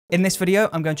In this video,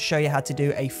 I'm going to show you how to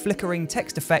do a flickering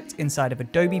text effect inside of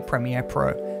Adobe Premiere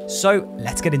Pro. So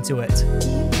let's get into it.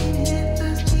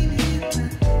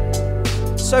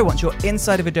 So once you're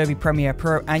inside of Adobe Premiere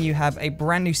Pro and you have a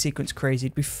brand new sequence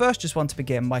created, we first just want to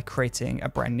begin by creating a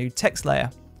brand new text layer.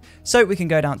 So we can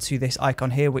go down to this icon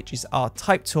here, which is our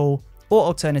type tool, or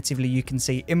alternatively, you can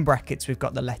see in brackets, we've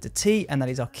got the letter T, and that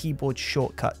is our keyboard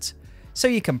shortcut. So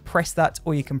you can press that,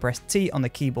 or you can press T on the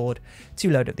keyboard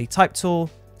to load up the type tool.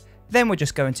 Then we're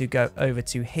just going to go over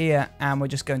to here and we're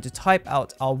just going to type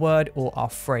out our word or our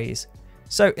phrase.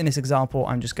 So in this example,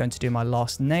 I'm just going to do my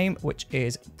last name, which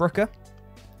is Brooker.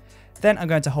 Then I'm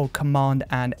going to hold Command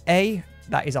and A.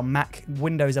 That is on Mac.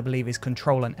 Windows, I believe, is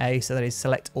Control and A. So that is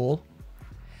select all.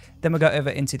 Then we'll go over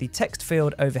into the text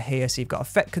field over here. So you've got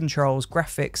effect controls,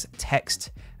 graphics,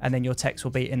 text, and then your text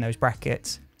will be in those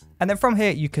brackets. And then from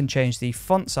here, you can change the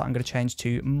font. So I'm going to change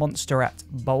to Monsterrat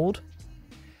Bold.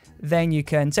 Then you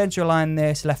can center align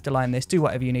this, left align this, do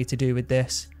whatever you need to do with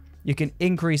this. You can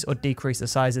increase or decrease the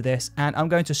size of this. And I'm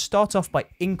going to start off by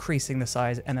increasing the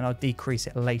size and then I'll decrease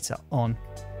it later on.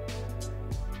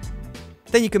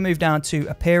 Then you can move down to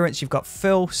appearance. You've got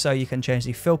fill, so you can change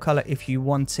the fill color if you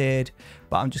wanted,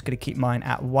 but I'm just going to keep mine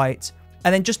at white.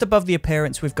 And then just above the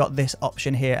appearance, we've got this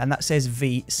option here, and that says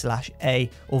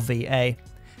V/A or VA.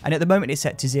 And at the moment it's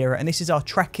set to 0, and this is our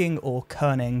tracking or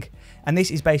kerning. And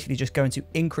this is basically just going to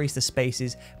increase the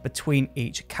spaces between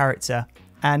each character.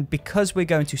 And because we're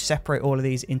going to separate all of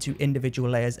these into individual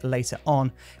layers later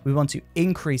on, we want to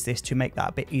increase this to make that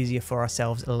a bit easier for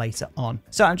ourselves later on.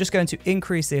 So I'm just going to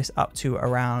increase this up to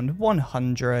around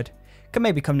 100. Can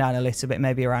maybe come down a little bit,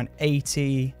 maybe around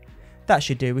 80. That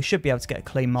should do. We should be able to get a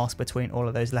clean mask between all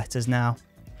of those letters now.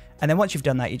 And then once you've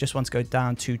done that, you just want to go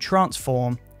down to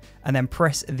transform and then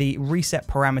press the reset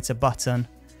parameter button.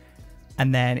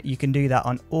 And then you can do that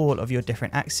on all of your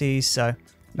different axes. So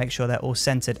make sure they're all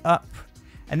centered up.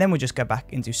 And then we'll just go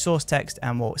back into source text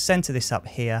and we'll center this up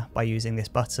here by using this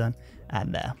button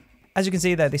and there. As you can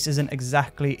see there, this isn't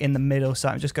exactly in the middle. So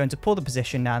I'm just going to pull the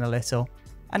position down a little.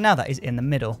 And now that is in the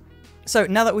middle. So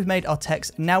now that we've made our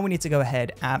text, now we need to go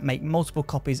ahead and make multiple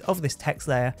copies of this text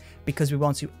layer because we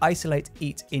want to isolate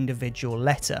each individual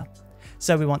letter.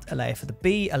 So we want a layer for the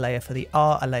B, a layer for the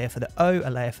R, a layer for the O,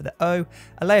 a layer for the O,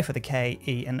 a layer for the K,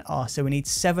 E, and R. So we need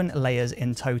 7 layers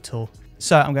in total.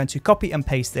 So I'm going to copy and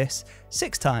paste this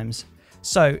 6 times.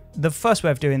 So the first way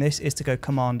of doing this is to go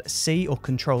Command C or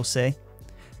Control C,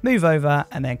 move over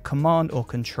and then Command or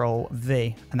Control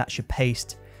V, and that should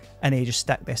paste. And then you just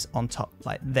stack this on top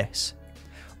like this.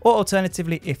 Or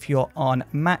alternatively, if you're on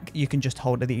Mac, you can just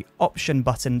hold the Option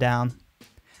button down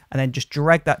and then just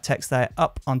drag that text layer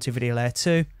up onto video layer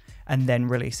 2 and then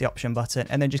release the Option button.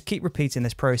 And then just keep repeating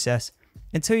this process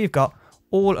until you've got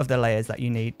all of the layers that you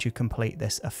need to complete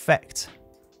this effect.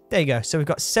 There you go. So we've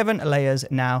got 7 layers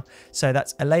now. So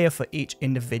that's a layer for each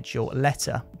individual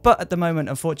letter. But at the moment,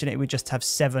 unfortunately, we just have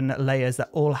 7 layers that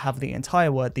all have the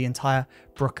entire word, the entire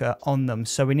Brooker on them.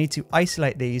 So we need to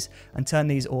isolate these and turn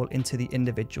these all into the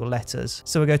individual letters.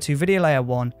 So we'll go to video layer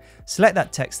 1, select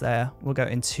that text layer. We'll go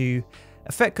into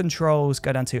effect controls,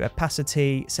 go down to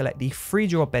opacity, select the free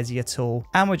draw Bezier tool,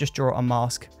 and we'll just draw a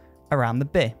mask around the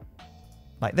B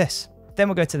like this. Then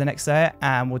we'll go to the next layer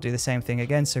and we'll do the same thing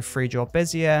again. So free draw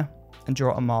Bezier and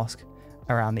draw a mask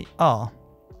around the R.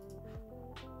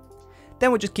 Then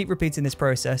we'll just keep repeating this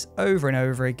process over and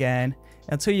over again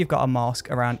until you've got a mask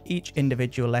around each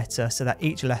individual letter so that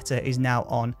each letter is now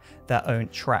on their own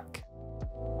track.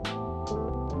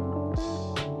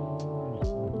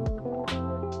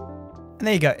 And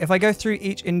there you go. If I go through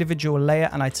each individual layer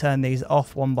and I turn these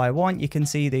off one by one, you can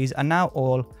see these are now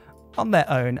all on their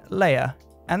own layer.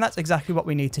 And that's exactly what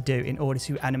we need to do in order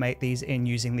to animate these in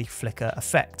using the flicker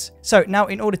effect. So now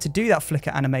in order to do that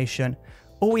flicker animation,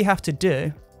 all we have to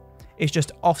do is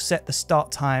just offset the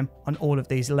start time on all of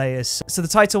these layers. So the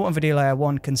title on video layer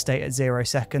 1 can stay at 0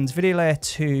 seconds. Video layer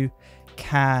 2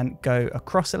 can go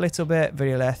across a little bit.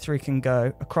 Video layer 3 can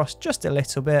go across just a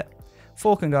little bit.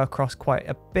 4 can go across quite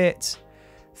a bit.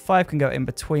 5 can go in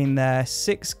between there.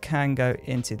 6 can go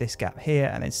into this gap here.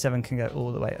 And then 7 can go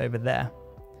all the way over there.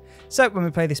 So when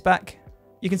we play this back,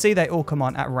 you can see they all come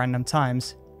on at random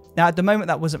times. Now at the moment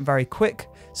that wasn't very quick,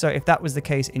 so if that was the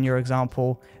case in your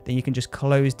example, then you can just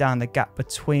close down the gap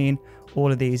between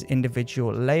all of these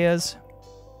individual layers.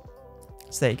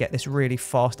 So that you get this really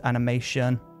fast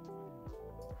animation.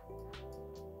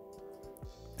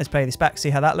 Let's play this back, see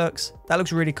how that looks. That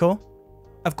looks really cool.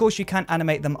 Of course you can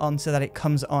animate them on so that it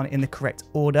comes on in the correct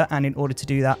order, and in order to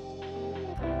do that,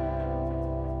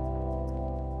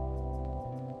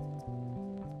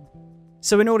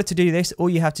 So in order to do this, all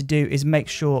you have to do is make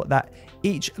sure that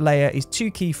each layer is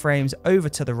 2 keyframes over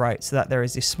to the right so that there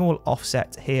is this small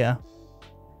offset here,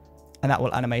 and that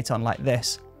will animate on like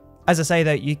this. As I say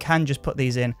though, you can just put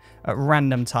these in at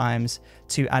random times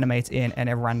to animate in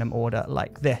a random order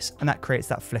like this, and that creates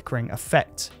that flickering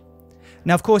effect.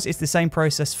 Now of course it's the same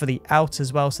process for the out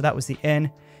as well, so that was the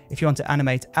in. If you want to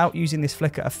animate out using this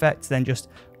flicker effect, then just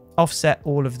offset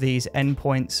all of these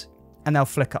endpoints and they'll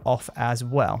flicker off as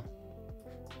well.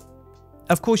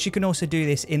 Of course you can also do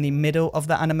this in the middle of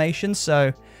the animation,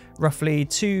 so roughly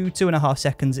 2.5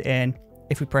 seconds in,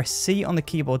 if we press C on the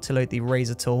keyboard to load the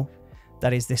razor tool,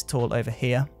 that is this tool over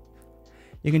here,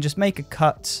 you can just make a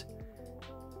cut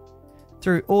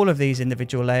through all of these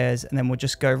individual layers, and then we'll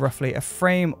just go roughly a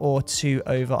frame or 2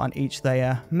 over on each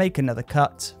layer, make another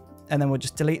cut, and then we'll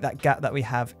just delete that gap that we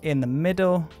have in the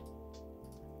middle.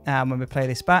 And when we play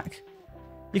this back,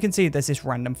 you can see there's this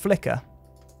random flicker.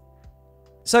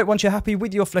 So once you're happy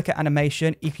with your flicker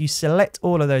animation, if you select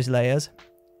all of those layers,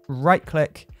 right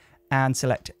click and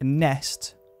select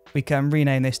nest, we can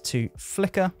rename this to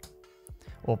flicker,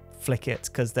 or flick it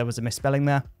because there was a misspelling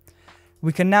there.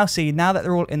 We can now see, now that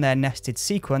they're all in their nested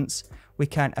sequence, we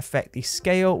can affect the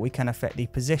scale, we can affect the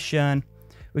position,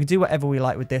 we can do whatever we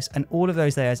like with this, and all of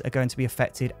those layers are going to be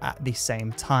affected at the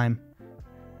same time.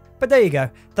 But there you go,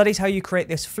 that is how you create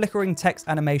this flickering text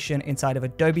animation inside of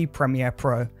Adobe Premiere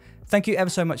Pro. Thank you ever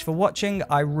so much for watching,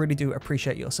 I really do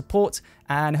appreciate your support,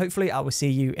 and hopefully I will see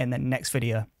you in the next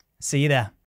video. See you there.